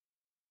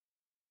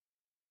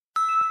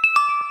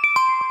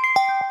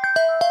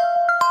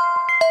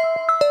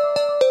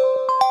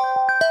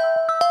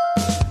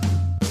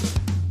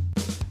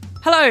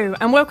Hello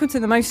and welcome to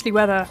the Mostly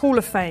Weather Hall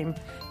of Fame.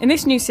 In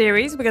this new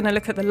series, we're going to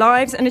look at the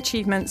lives and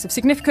achievements of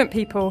significant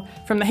people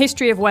from the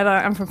history of weather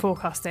and from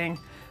forecasting.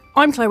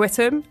 I'm Chloe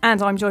Whittam and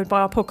I'm joined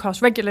by our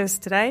podcast regulars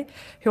today,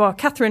 who are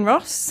Catherine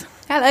Ross.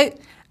 Hello.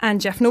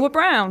 And Jeff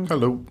Norwood-Brown.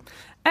 Hello.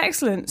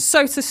 Excellent.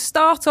 So to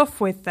start off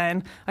with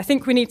then, I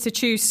think we need to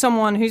choose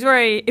someone who's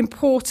very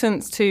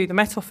important to the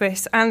Met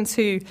Office and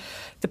to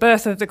the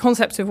birth of the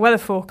concept of weather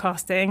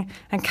forecasting.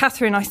 And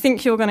Catherine, I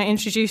think you're going to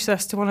introduce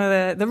us to one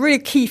of the really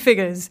key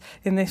figures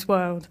in this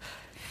world.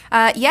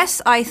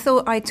 Yes, I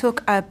thought I'd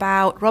talk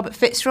about Robert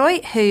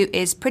Fitzroy, who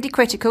is pretty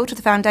critical to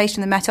the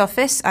foundation of the Met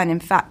Office and, in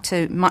fact,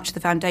 to much of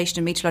the foundation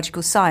of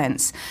meteorological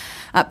science.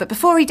 But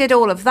before he did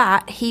all of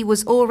that, he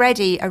was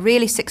already a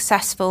really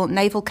successful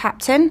naval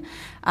captain.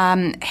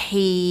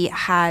 He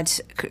had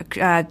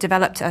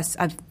developed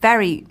a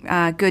very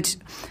good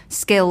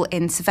skill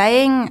in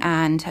surveying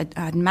and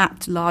had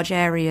mapped large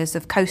areas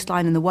of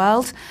coastline in the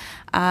world.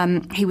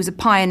 He was a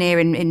pioneer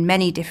in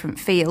many different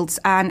fields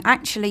and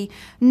actually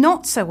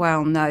not so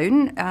well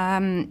known.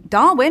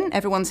 Darwin,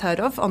 everyone's heard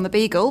of on the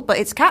Beagle, but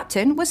its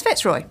captain was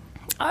Fitzroy.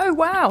 Oh,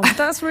 wow.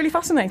 That's really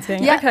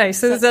fascinating. Yeah. Okay,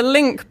 so there's a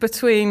link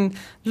between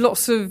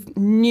lots of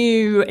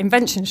new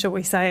inventions, shall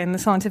we say, in the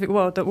scientific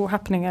world that were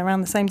happening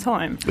around the same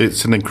time.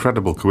 It's an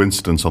incredible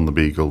coincidence on the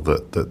Beagle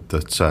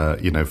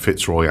that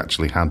Fitzroy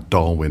actually had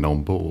Darwin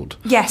on board.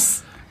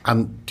 Yes.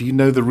 And do you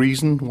know the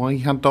reason why he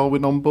had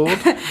Darwin on board?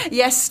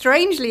 Yes,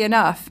 strangely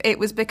enough, it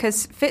was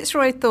because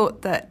Fitzroy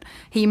thought that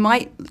he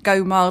might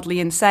go mildly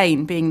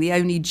insane being the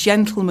only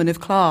gentleman of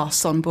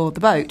class on board the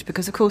boat,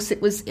 because, of course, it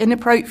was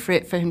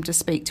inappropriate for him to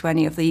speak to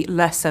any of the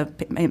lesser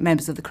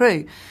members of the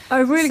crew.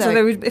 Oh, really? So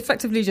they were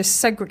effectively just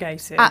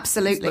segregated?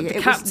 Absolutely. The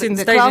captain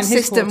the stayed class in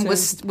his system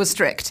quarters. was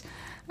strict.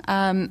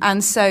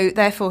 And so,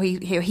 therefore,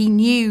 he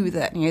knew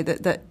that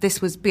that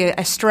this would be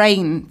a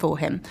strain for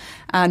him,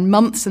 and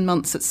months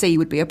at sea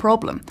would be a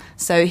problem.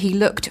 So he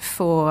looked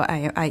for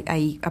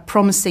a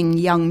promising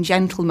young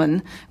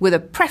gentleman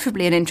with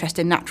preferably an interest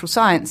in natural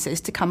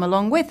sciences to come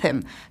along with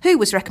him, who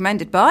was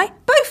recommended by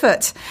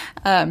Beaufort.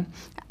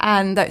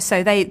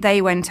 So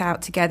they went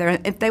out together,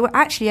 and they were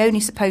actually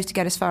only supposed to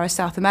get as far as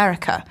South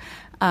America.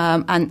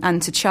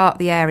 And to chart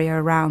the area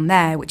around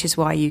there, which is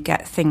why you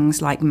get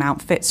things like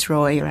Mount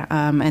Fitzroy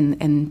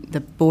and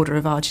the border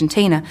of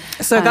Argentina.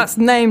 So that's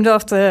named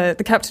after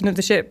the captain of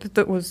the ship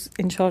that was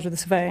in charge of the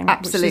surveying.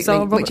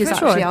 Absolutely, which is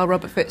actually our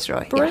Robert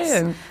Fitzroy.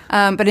 Brilliant.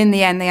 Yes. But in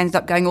the end, they ended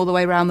up going all the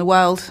way around the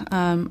world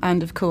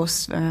and, of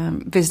course,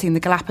 visiting the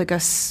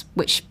Galapagos,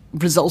 which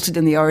resulted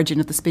in the origin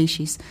of the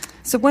species.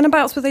 So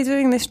whenabouts were they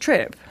doing this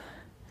trip?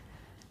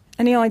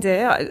 Any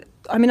idea?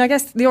 I mean, I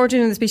guess the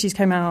origin of the species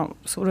came out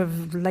sort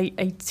of late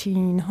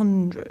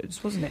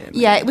 1800s, wasn't it?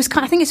 Yeah, it was.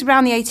 I think it's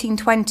around the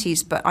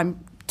 1820s, but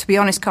to be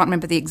honest, can't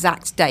remember the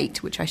exact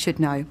date, which I should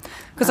know.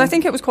 Because I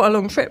think it was quite a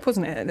long trip,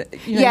 wasn't it?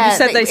 You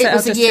said they set it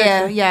was out a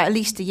year. Yeah, at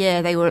least a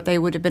year. They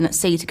would have been at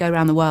sea to go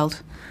around the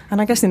world.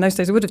 And I guess in those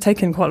days it would have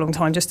taken quite a long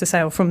time just to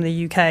sail from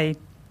the UK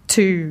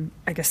to,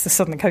 I guess, the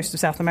southern coast of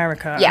South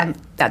America. Yeah,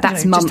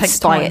 that's months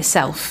by time.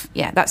 itself.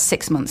 Yeah, that's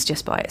 6 months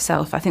just by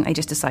itself. I think they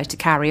just decided to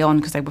carry on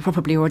because they were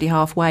probably already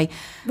halfway.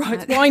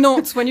 Right, why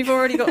not? When you've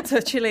already got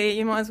to Chile,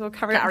 you might as well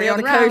carry on the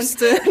other round.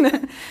 coast.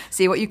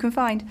 See what you can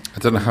find. I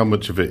don't know how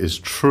much of it is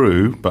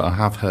true, but I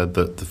have heard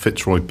that the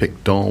Fitzroy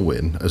picked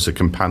Darwin as a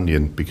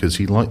companion because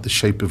he liked the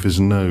shape of his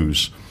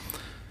nose.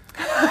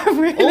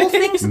 Really? All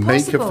things are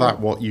Make possible. of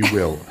that what you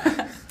will.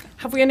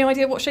 Have we any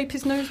idea what shape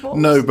his nose was?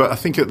 No, but I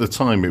think at the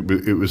time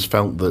it was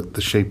felt that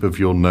the shape of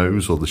your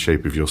nose or the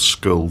shape of your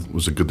skull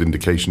was a good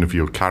indication of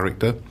your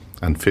character,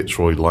 and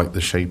Fitzroy liked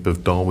the shape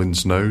of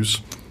Darwin's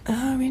nose.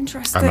 Oh,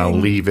 interesting. And I'll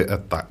leave it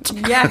at that.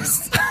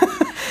 Yes.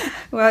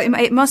 Well,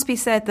 it must be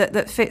said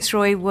that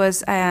Fitzroy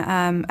was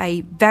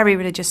a very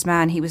religious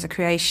man. He was a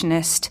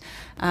creationist,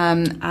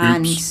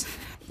 and Oops.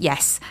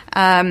 yes,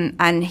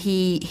 and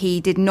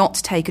he did not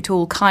take at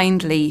all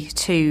kindly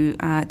to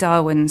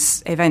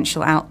Darwin's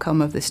eventual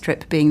outcome of this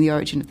trip being the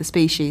origin of the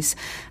species.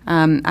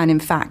 And in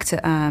fact,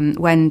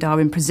 when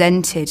Darwin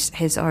presented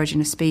his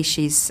Origin of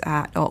Species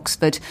at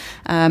Oxford,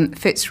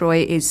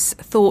 Fitzroy is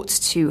thought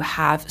to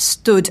have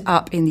stood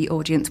up in the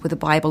audience with a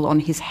Bible on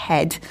his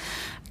head,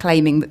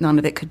 claiming that none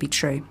of it could be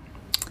true.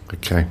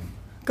 Okay.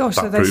 Gosh,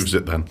 That proves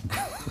it then.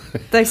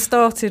 They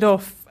started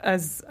off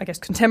as, I guess,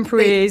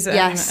 contemporaries. And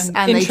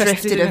they interested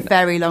drifted in a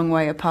very long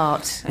way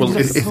apart. Well,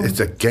 it's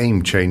a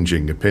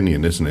game-changing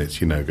opinion, isn't it?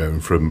 Going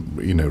from,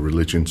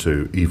 religion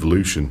to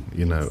evolution,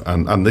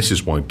 and this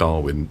is why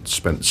Darwin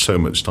spent so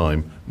much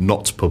time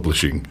not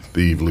publishing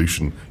the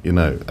evolution,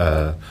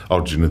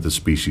 origin of the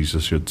species, I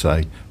should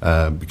say,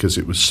 because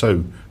it was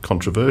so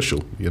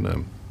controversial,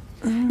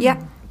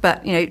 Yeah,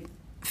 but,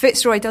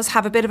 Fitzroy does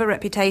have a bit of a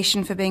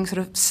reputation for being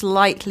sort of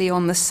slightly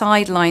on the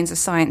sidelines of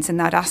science in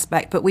that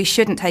aspect, but we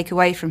shouldn't take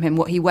away from him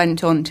what he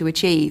went on to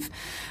achieve.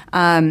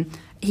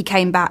 He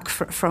came back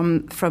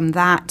from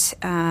that,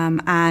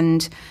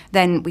 and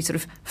then we sort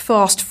of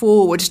fast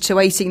forward to the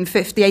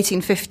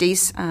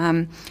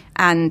 1850s,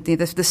 and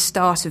the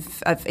start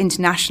of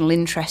international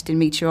interest in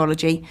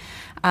meteorology.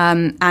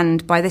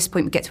 And by this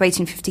point, we get to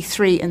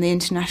 1853 and the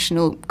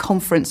International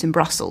Conference in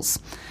Brussels,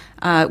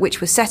 which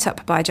was set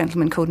up by a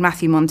gentleman called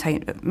Matthew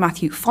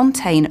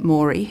Fontaine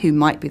Maury, who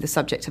might be the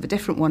subject of a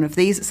different one of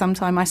these at some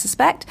time, I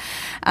suspect.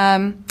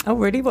 Oh,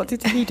 really? What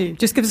did he do?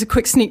 Just give us a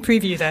quick sneak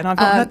preview then. I've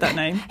not heard that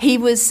name. He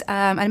was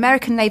an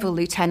American naval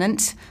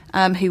lieutenant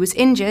who was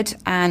injured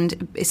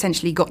and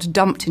essentially got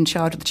dumped in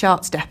charge of the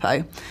charts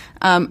depot,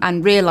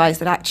 and realised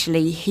that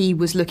actually he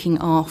was looking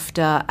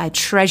after a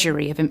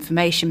treasury of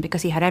information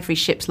because he had every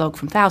ship's log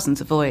from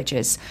thousands of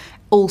voyages,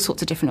 all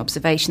sorts of different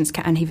observations,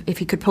 and if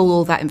he could pull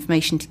all that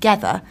information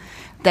together,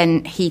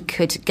 then he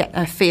could get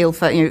a feel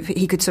for,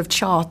 he could sort of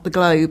chart the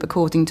globe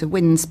according to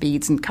wind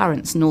speeds and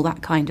currents and all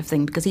that kind of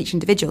thing, because each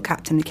individual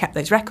captain had kept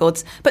those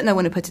records, but no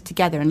one had put it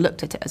together and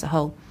looked at it as a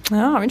whole.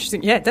 Oh,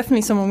 interesting. Yeah,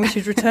 definitely someone we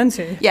should return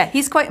to. Yeah,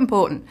 he's quite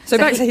important. So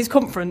back to his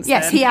conference.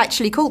 Yes, then. He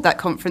actually called that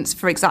conference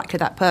for exactly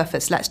that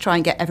purpose. Let's try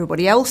and get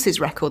everybody else's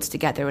records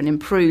together and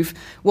improve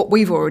what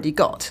we've already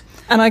got.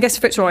 And I guess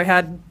Fitzroy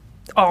had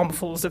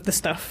armfuls of the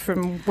stuff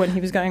from when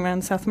he was going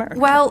around South America.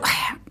 Well,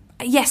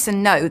 yes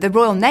and no. The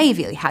Royal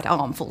Navy had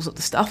armfuls of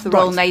the stuff. The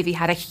Royal Navy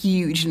had a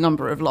huge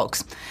number of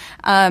logs.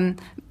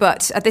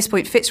 But at this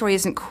point, Fitzroy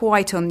isn't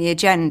quite on the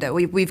agenda.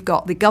 We've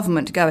got the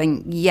government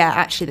going, yeah,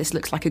 actually, this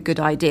looks like a good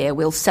idea.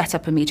 We'll set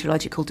up a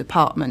meteorological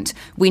department.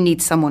 We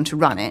need someone to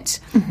run it.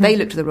 Mm-hmm. They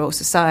looked at the Royal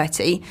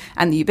Society,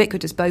 and the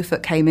ubiquitous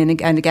Beaufort came in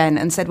again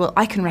and said, well,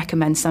 I can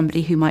recommend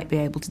somebody who might be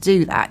able to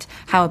do that.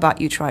 How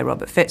about you try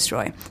Robert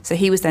Fitzroy? So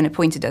he was then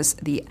appointed as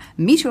the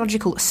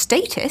meteorological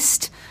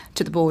statist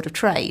to the Board of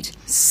Trade.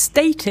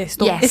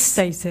 Statist or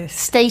estatist?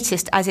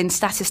 Statist, as in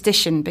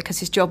statistician, because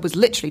his job was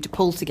literally to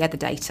pull together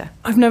data.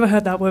 I've never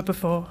heard that word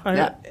before.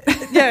 Yeah,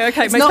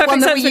 okay. It's not one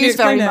that we use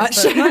very much.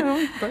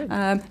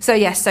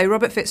 So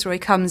Robert Fitzroy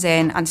comes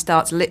in and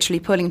starts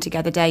literally pulling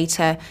together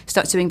data,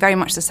 starts doing very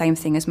much the same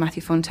thing as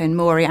Matthew Fontaine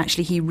Maury.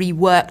 Actually, he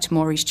reworked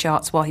Maury's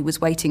charts while he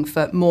was waiting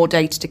for more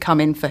data to come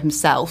in for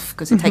himself,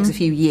 because it takes a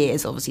few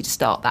years, obviously, to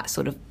start that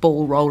sort of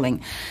ball rolling.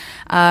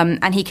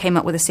 And he came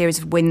up with a series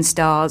of wind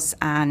stars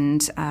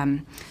and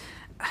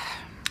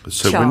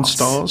So charts. wind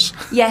stars?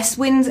 Yes,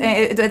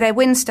 they're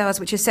wind stars,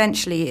 which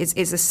essentially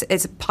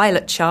is a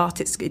pilot chart.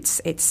 It's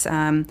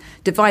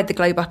divide the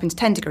globe up into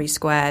 10-degree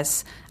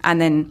squares and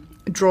then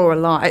draw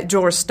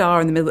a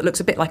star in the middle that looks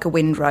a bit like a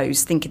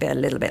windrose. Think of it a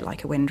little bit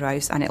like a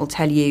windrose, and it'll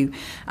tell you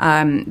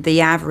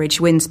the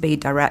average wind speed,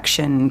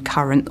 direction,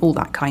 current, all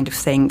that kind of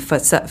thing for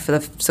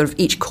the sort of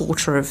each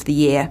quarter of the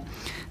year.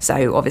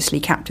 So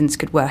obviously captains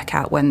could work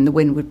out when the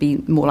wind would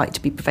be more likely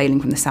to be prevailing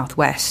from the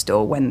southwest,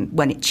 or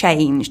when it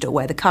changed, or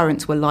where the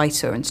currents were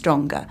lighter and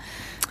stronger.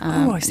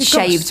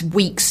 Shaved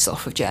weeks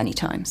off of journey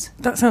times.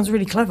 That sounds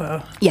really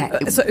clever. Yeah.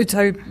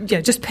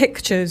 Just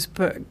pictures,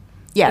 but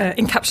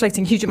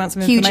encapsulating huge amounts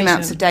of information. Huge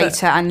amounts of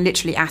data and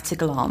literally at a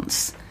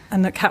glance.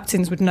 And that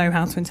captains would know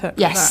how to interpret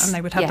that, and they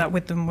would have that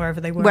with them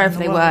wherever they were. Wherever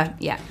they were,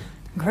 yeah.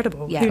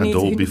 Incredible. Yeah. And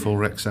all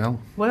before Excel?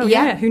 Well,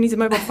 who needs a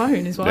mobile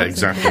phone as well?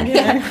 Exactly.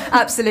 Yeah,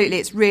 absolutely.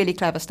 It's really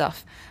clever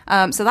stuff.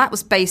 So that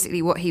was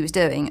basically what he was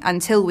doing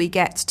until we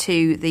get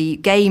to the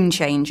game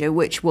changer,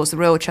 which was the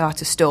Royal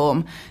Charter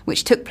Storm,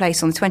 which took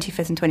place on the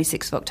 25th and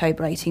 26th of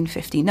October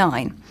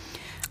 1859.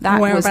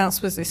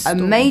 Whereabouts was this storm?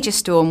 A major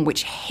storm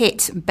which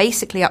hit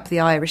basically up the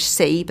Irish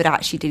Sea, but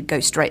actually did go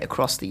straight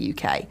across the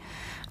UK.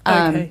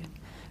 Okay.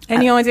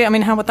 Any idea? I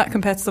mean, how would that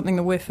compare to something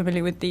that we're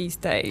familiar with these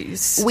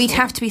days? We'd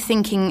have to be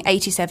thinking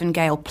 87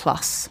 gale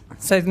plus.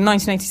 So the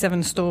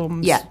 1987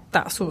 storms,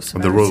 that sort of severity.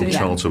 And the Royal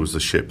Charter was the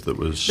ship that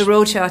was The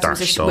Royal Charter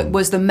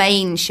was the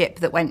main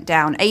ship that went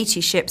down.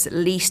 80 ships at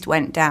least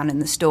went down in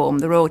the storm.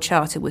 The Royal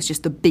Charter was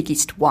just the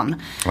biggest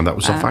one. And that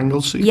was off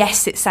Anglesey?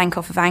 Yes, it sank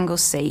off of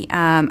Anglesey,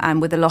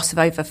 and with a loss of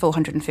over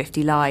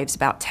 450 lives,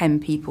 about 10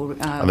 people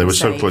And they were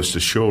so close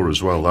to shore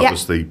as well. That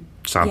was the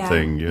sad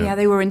thing. Yeah,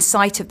 they were in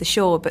sight of the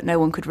shore, but no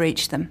one could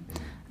reach them.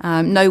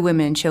 No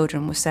women and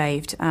children were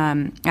saved,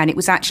 and it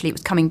was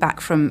coming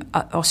back from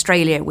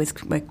Australia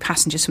with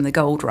passengers from the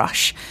gold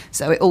rush.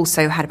 So it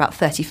also had about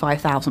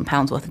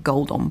 £35,000 worth of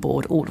gold on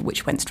board, all of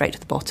which went straight to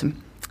the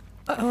bottom.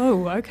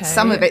 Oh, okay.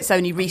 Some of it's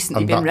only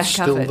recently been recovered.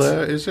 Still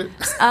there, is it?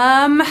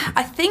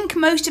 I think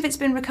most of it's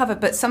been recovered,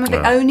 but some of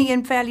it only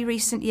in fairly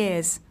recent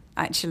years.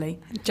 Actually,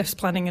 just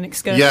planning an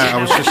excursion. Yeah,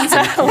 I was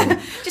just thinking,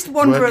 just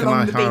wander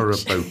along the beach. Where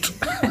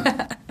can I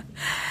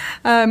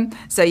hire a boat?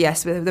 So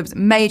yes, there was a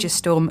major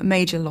storm,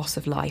 major loss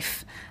of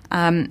life,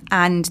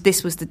 and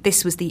this was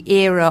the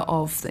era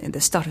of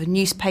the start of the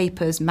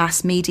newspapers,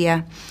 mass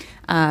media,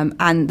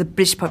 and the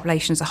British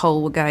population as a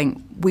whole were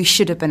going, we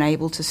should have been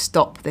able to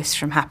stop this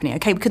from happening.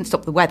 Okay, we couldn't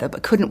stop the weather,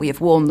 but couldn't we have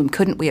warned them?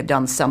 Couldn't we have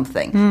done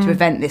something to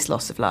prevent this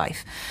loss of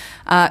life?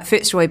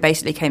 Fitzroy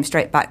basically came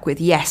straight back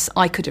with, yes,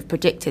 I could have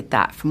predicted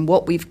that. From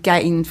what we've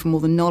gained, from all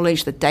the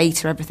knowledge, the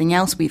data, everything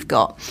else we've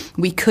got,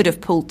 we could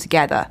have pulled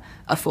together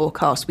a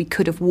forecast. We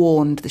could have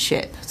warned the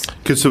ships.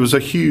 Because there was a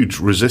huge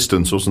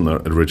resistance, wasn't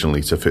there,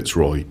 originally to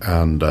Fitzroy,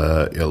 and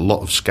a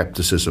lot of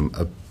scepticism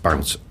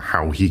about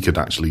how he could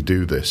actually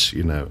do this,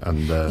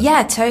 and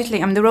yeah,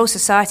 totally. I mean, the Royal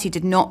Society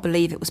did not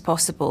believe it was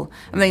possible.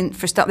 I mean,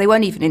 for a start, they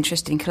weren't even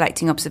interested in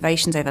collecting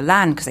observations over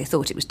land because they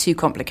thought it was too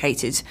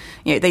complicated.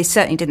 They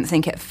certainly didn't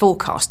think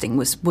forecasting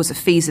was a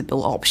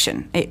feasible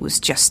option. It was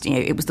just,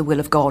 it was the will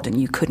of God,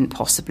 and you couldn't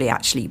possibly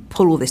actually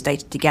pull all this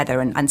data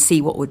together and see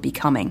what would be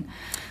coming.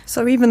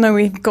 So even though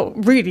we've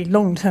got really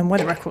long-term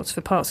weather records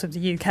for parts of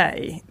the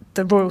UK,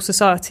 the Royal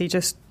Society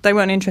they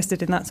weren't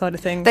interested in that side of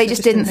things. They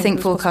just didn't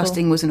think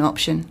forecasting was an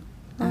option.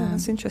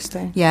 That's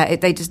interesting. Yeah,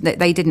 they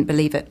didn't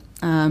believe it.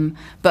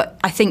 But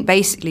I think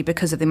basically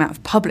because of the amount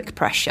of public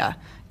pressure,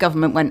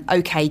 government went,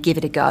 OK, give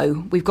it a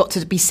go. We've got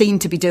to be seen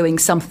to be doing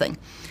something.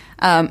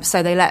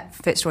 So they let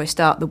Fitzroy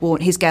start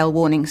his gale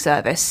warning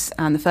service,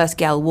 and the first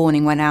gale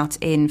warning went out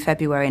in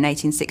February in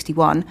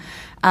 1861,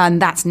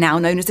 and that's now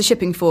known as the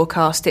Shipping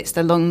Forecast. It's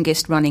the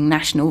longest-running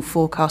national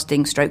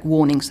forecasting /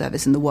 warning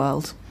service in the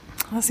world.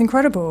 That's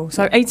incredible.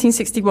 So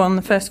 1861,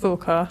 the first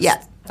forecast.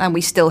 Yeah, and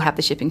we still have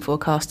the Shipping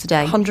Forecast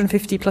today.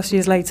 150 plus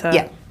years later,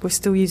 yeah. We're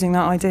still using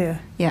that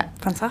idea. Yeah.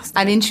 Fantastic.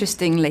 And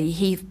interestingly,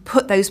 he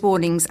put those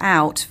warnings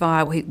out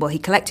he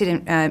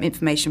collected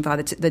information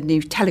via the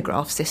new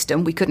telegraph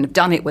system. We couldn't have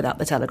done it without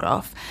the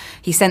telegraph.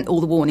 He sent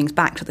all the warnings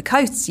back to the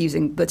coasts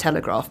using the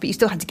telegraph, but you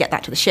still had to get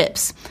that to the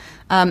ships.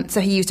 So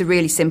he used a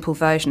really simple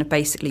version of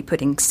basically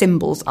putting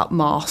symbols up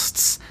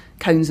masts,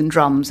 cones and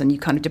drums, and you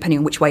kind of, depending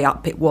on which way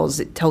up it was,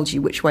 it told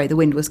you which way the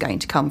wind was going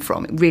to come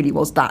from. It really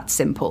was that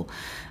simple.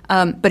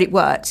 But it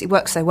worked. It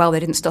worked so well they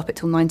didn't stop it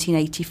till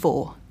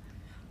 1984.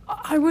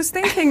 I was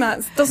thinking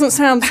that doesn't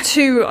sound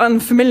too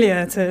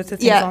unfamiliar to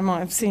things I might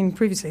have seen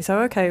previously.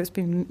 So, OK, it's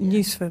been in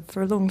use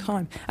for a long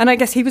time. And I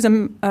guess he was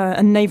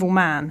a naval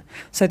man.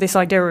 So this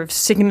idea of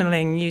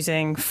signalling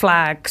using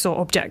flags or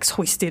objects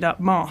hoisted up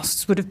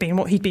masts would have been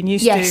what he'd been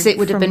used to. Yes, it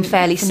would have been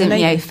fairly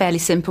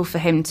simple for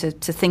him to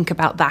think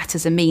about that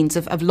as a means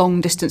of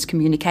long-distance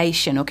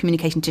communication or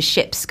communication to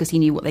ships because he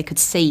knew what they could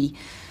see.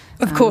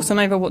 Of course, and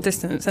over what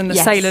distance. And the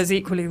sailors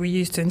equally were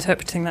used to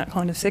interpreting that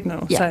kind of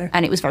signal. Yeah, so.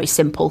 And it was very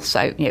simple,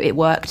 so it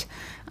worked.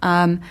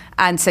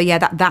 And so,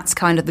 that's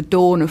kind of the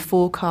dawn of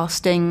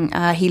forecasting.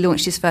 He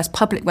launched his first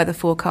public weather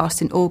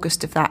forecast in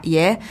August of that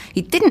year.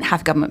 He didn't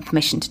have government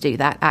permission to do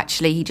that,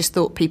 actually. He just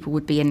thought people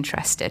would be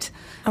interested.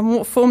 And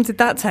what form did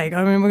that take?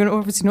 I mean, we're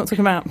obviously not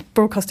talking about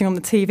broadcasting on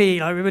the TV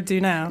like we would do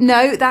now.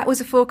 No, that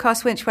was a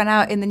forecast which went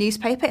out in the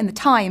newspaper, in the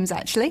Times,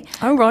 actually.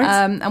 Oh, right.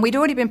 And we'd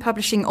already been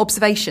publishing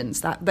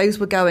observations. Those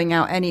were going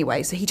out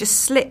anyway. So he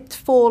just slipped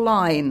 4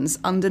 lines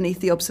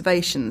underneath the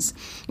observations,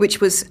 which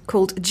was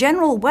called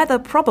General Weather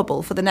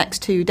Probable for the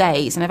next 2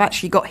 days, and I've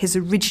actually got his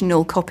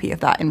original copy of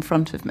that in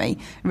front of me,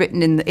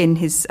 written in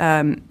his.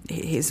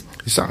 Is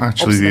that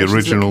actually the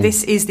original? Look,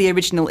 this is the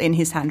original in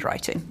his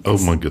handwriting. Oh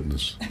my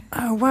goodness!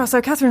 Oh wow!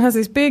 So Catherine has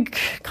this big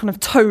kind of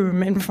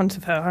tome in front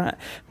of her.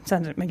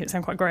 Making it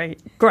sound quite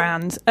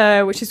grand,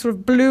 which is sort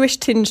of bluish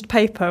tinged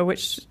paper.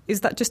 Which is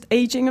that just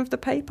aging of the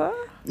paper?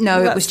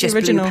 No, it was just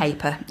blue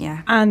paper.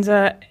 Yeah,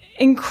 and.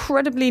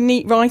 Incredibly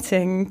neat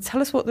writing.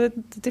 Tell us what the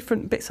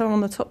different bits are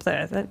on the top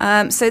there.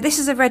 So this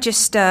is a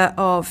register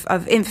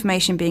of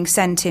information being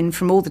sent in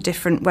from all the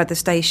different weather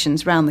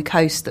stations around the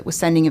coast that were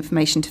sending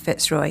information to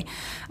Fitzroy.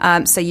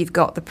 So you've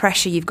got the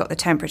pressure, you've got the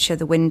temperature,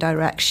 the wind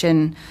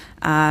direction,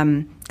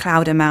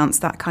 cloud amounts,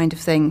 that kind of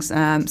things,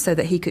 so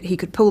that he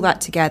could pull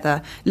that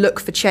together, look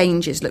for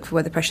changes, look for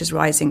whether pressure's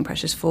rising,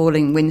 pressure's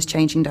falling, wind's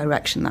changing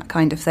direction, that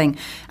kind of thing,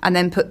 and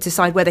then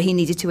decide whether he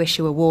needed to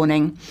issue a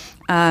warning.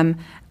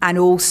 And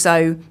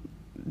also,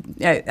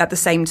 at the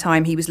same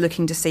time, he was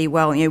looking to see,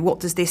 what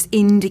does this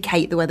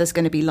indicate the weather's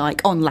going to be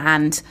like on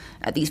land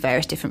at these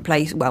various different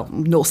places? Well,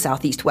 north,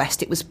 south, east,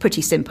 west. It was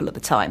pretty simple at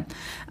the time.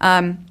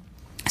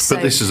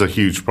 But this is a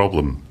huge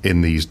problem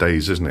in these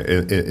days, isn't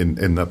it?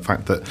 In the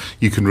fact that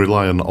you can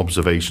rely on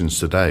observations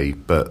today,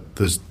 but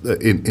there's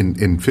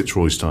in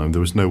Fitzroy's time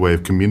there was no way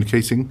of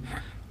communicating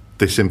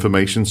this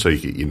information. So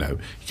you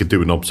could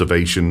do an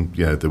observation,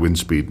 the wind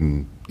speed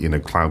and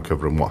cloud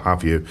cover and what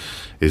have you,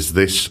 is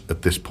this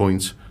at this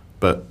point,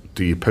 but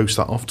do you post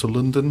that off to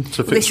London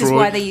to Fitzroy? This is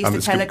why they use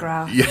the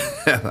telegraph.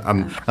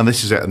 And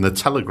this is it. And the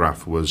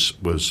telegraph was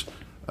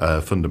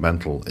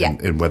fundamental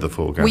in weather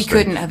forecasting. We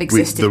couldn't have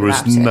existed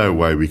without it. There was no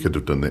way we could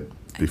have done it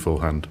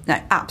beforehand. No,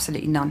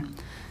 absolutely none.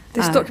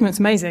 This document's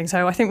amazing,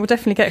 so I think we'll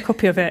definitely get a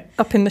copy of it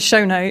up in the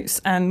show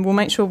notes, and we'll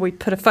make sure we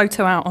put a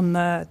photo out on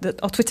our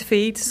Twitter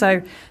feed.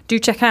 So do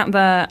check out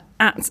the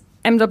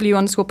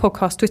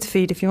 @MW_podcast Twitter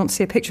feed if you want to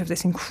see a picture of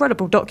this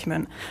incredible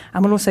document,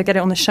 and we'll also get it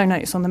on the show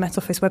notes on the Met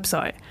Office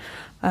website.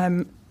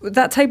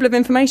 That table of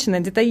information,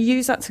 then, did they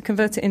use that to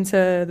convert it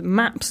into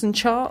maps and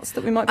charts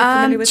that we might be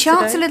familiar with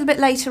charts today? a little bit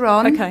later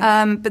on, okay.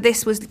 But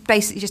this was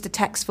basically just a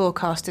text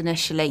forecast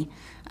initially.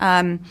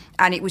 And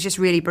it was just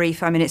really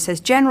brief. I mean, it says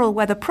general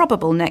weather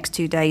probable next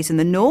 2 days in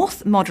the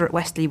north, moderate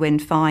westerly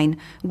wind, fine.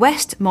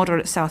 West,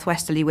 moderate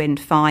southwesterly wind,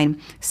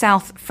 fine.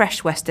 South,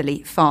 fresh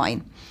westerly,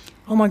 fine.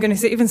 Oh my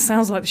goodness, it even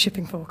sounds like the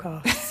shipping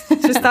forecast.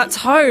 Just that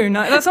tone.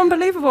 That's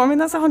unbelievable. I mean,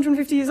 that's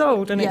 150 years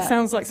old, and it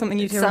sounds like something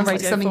you'd hear on Radio 4.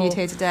 Sounds like something you'd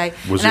hear today.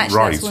 Was and it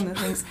right? That's one of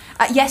the things.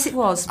 Yes, it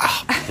was.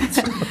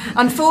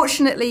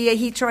 Unfortunately,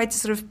 he tried to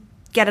sort of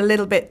get a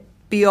little bit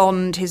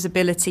beyond his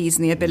abilities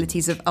and the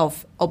abilities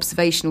of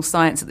observational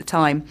science at the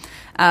time.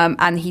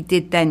 And he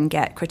did then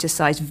get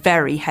criticised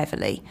very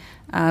heavily,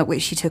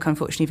 which he took,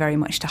 unfortunately, very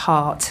much to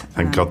heart.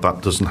 Thank God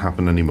that doesn't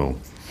happen anymore.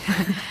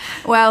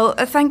 Well,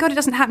 thank God it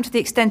doesn't happen to the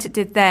extent it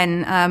did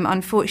then.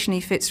 Unfortunately,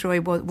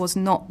 Fitzroy was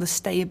not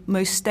the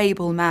most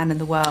stable man in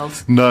the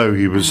world. No,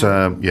 he was,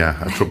 a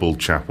troubled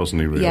chap,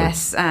 wasn't he, really?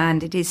 Yes,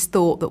 and it is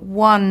thought that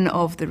one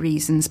of the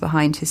reasons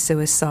behind his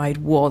suicide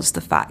was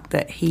the fact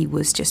that he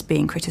was just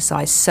being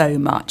criticised so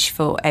much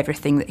for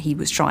everything that he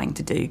was trying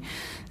to do.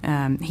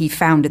 He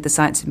founded the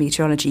science of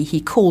meteorology,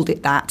 he called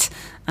it that,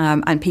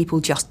 and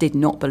people just did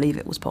not believe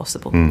it was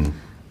possible.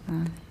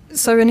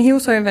 And he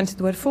also invented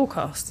the word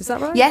forecast, is that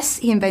right? Yes,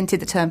 he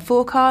invented the term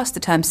forecast, the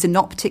term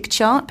synoptic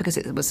chart, because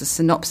it was a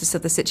synopsis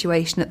of the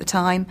situation at the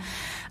time.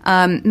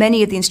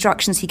 Many of the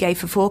instructions he gave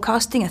for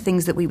forecasting are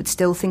things that we would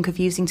still think of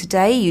using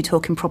today. You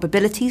talk in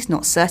probabilities,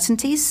 not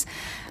certainties.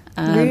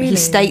 Really? He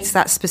states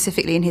that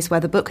specifically in his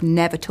weather book,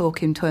 never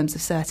talk in terms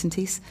of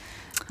certainties.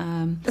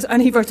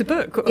 And he wrote a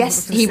book.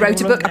 Yes, he wrote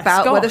a book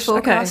about weather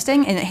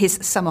forecasting in his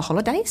summer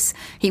holidays.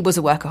 He was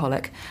a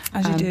workaholic.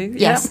 As you do.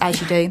 Yes, as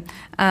you do.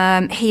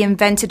 He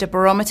invented a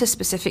barometer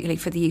specifically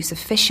for the use of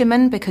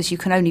fishermen because you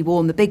can only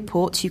warn the big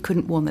ports, you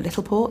couldn't warn the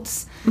little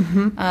ports.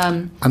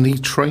 And he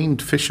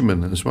trained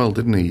fishermen as well,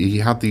 didn't he? He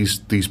had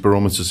these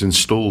barometers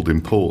installed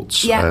in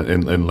ports,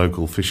 in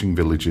local fishing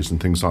villages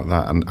and things like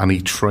that. And he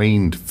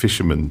trained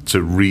fishermen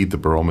to read the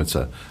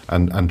barometer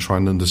and try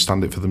and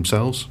understand it for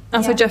themselves.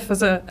 And so, Jeff,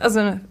 as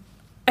an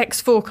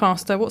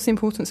ex-forecaster, what's the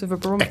importance of a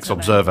barometer?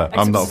 Ex-observer.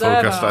 I'm not a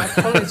forecaster. I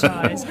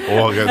apologise.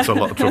 I'll get into a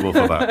lot of trouble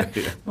for that.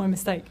 Yeah. My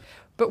mistake.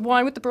 But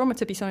why would the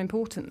barometer be so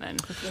important then?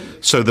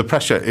 So the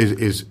pressure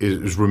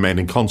is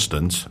remaining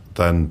constant,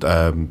 then,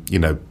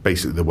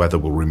 basically the weather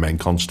will remain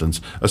constant.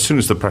 As soon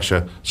as the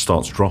pressure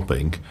starts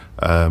dropping,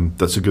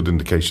 that's a good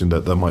indication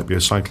that there might be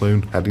a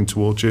cyclone heading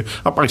towards you.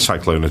 And by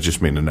cyclone, I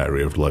just mean an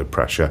area of low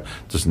pressure.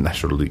 Doesn't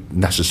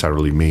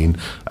necessarily mean,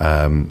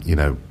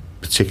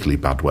 particularly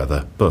bad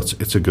weather, but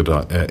it's a good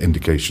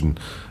indication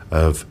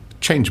of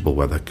changeable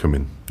weather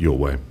coming your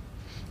way.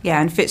 Yeah,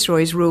 and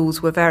Fitzroy's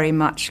rules were very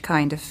much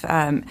kind of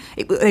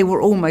they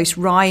were almost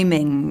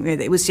rhyming.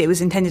 It was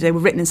intended. They were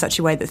written in such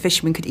a way that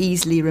fishermen could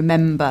easily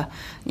remember.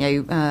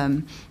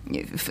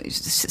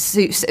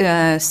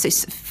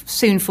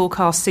 Soon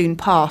forecast, soon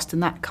past,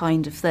 and that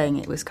kind of thing.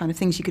 It was kind of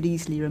things you could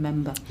easily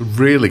remember.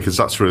 Really, because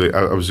that's really.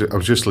 I was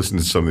just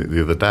listening to something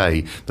the other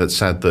day that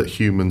said that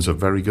humans are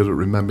very good at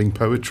remembering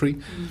poetry,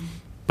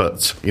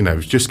 but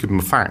just give them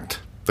a fact,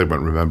 they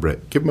won't remember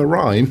it. Give them a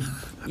rhyme.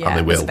 Yeah, and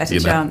they will. There's a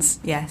better chance,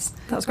 yes.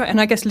 That's great.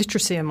 And I guess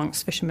literacy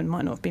amongst fishermen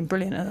might not have been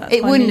brilliant at that time.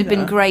 It wouldn't either. have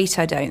been great,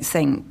 I don't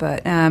think,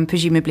 but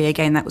presumably,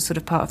 again, that was sort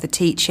of part of the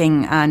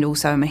teaching, and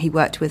also he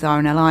worked with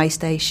RNLI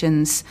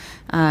stations.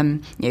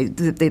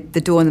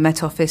 The Dawn and the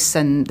Met Office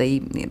and the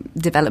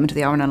development of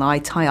the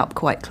RNLI tie up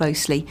quite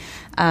closely.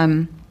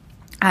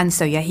 And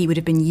so, he would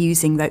have been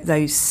using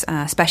those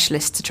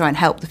specialists to try and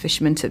help the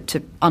fishermen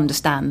to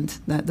understand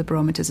the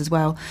barometers as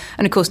well.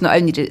 And of course, not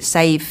only did it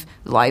save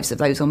the lives of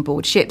those on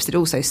board ships, it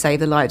also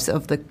saved the lives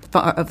of the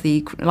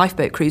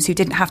lifeboat crews who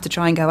didn't have to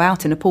try and go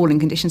out in appalling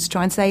conditions to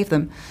try and save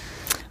them.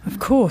 Of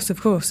course.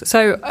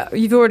 So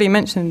you've already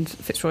mentioned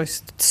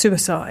Fitzroy's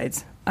suicide,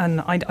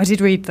 and I did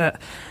read that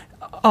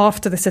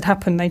after this had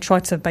happened, they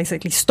tried to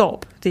basically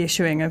stop the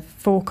issuing of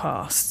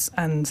forecasts,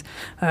 and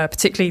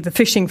particularly the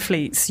fishing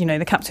fleets.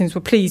 The captains were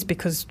pleased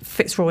because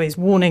Fitzroy's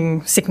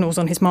warning signals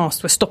on his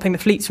mast were stopping the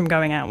fleets from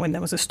going out when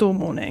there was a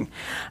storm warning.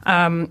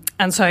 And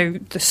so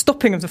the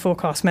stopping of the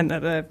forecast meant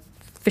that the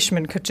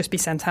fishermen could just be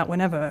sent out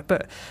whenever.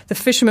 But the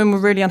fishermen were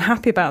really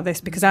unhappy about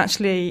this because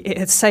actually it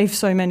had saved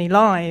so many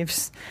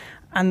lives,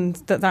 and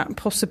that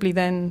possibly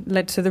then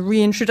led to the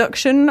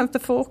reintroduction of the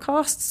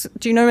forecasts.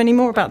 Do you know any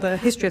more about the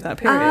history of that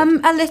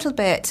period? A little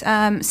bit.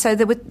 So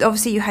there were,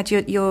 obviously you had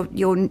your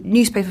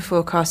newspaper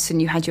forecasts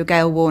and you had your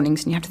gale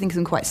warnings, and you have to think of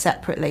them quite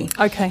separately.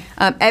 Okay.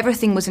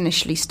 Everything was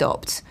initially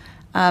stopped.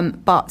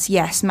 But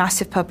yes,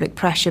 massive public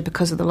pressure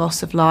because of the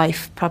loss of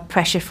life,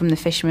 pressure from the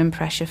fishermen,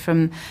 pressure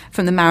from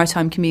the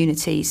maritime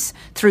communities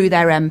through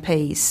their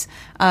MPs,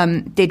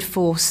 did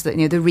force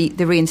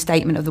the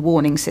reinstatement of the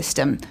warning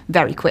system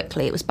very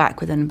quickly. It was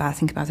back within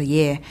about a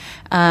year.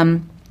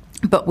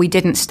 But we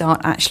didn't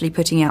start actually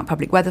putting out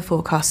public weather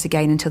forecasts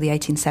again until the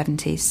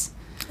 1870s.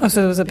 Oh,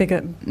 so there was a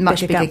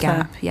much bigger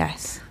gap,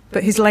 yes.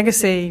 But his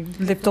legacy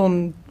lived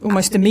on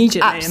almost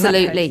immediately.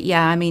 Absolutely,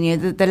 yeah. I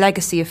mean, the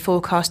legacy of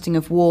forecasting,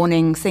 of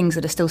warning, things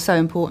that are still so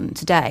important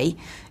today,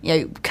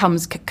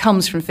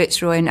 comes from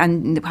Fitzroy,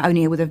 and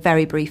only with a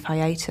very brief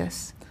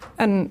hiatus.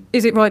 And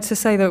is it right to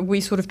say that we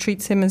sort of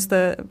treat him as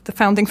the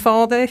founding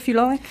father, if you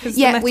like?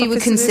 Yeah, we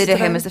would consider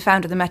him as the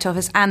founder of the Met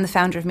Office and the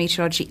founder of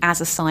meteorology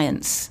as a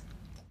science.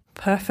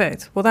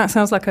 Perfect. Well, that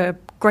sounds like a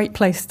great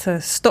place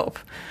to stop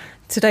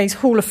today's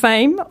Hall of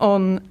Fame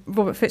on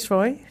Robert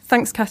Fitzroy.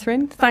 Thanks,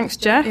 Catherine. Thanks,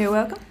 Jeff. You're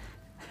welcome.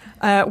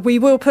 We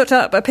will put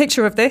up a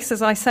picture of this,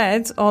 as I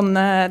said, on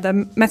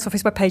the Met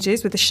Office web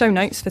pages with the show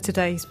notes for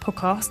today's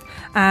podcast.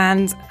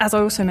 And as I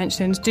also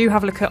mentioned, do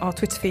have a look at our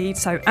Twitter feed,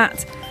 so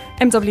at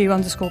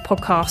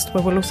MW_podcast,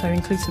 where we'll also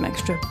include some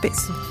extra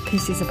bits and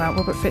pieces about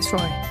Robert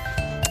Fitzroy.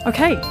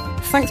 Okay,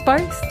 thanks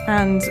both,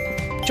 and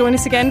join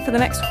us again for the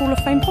next Hall of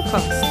Fame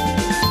podcast.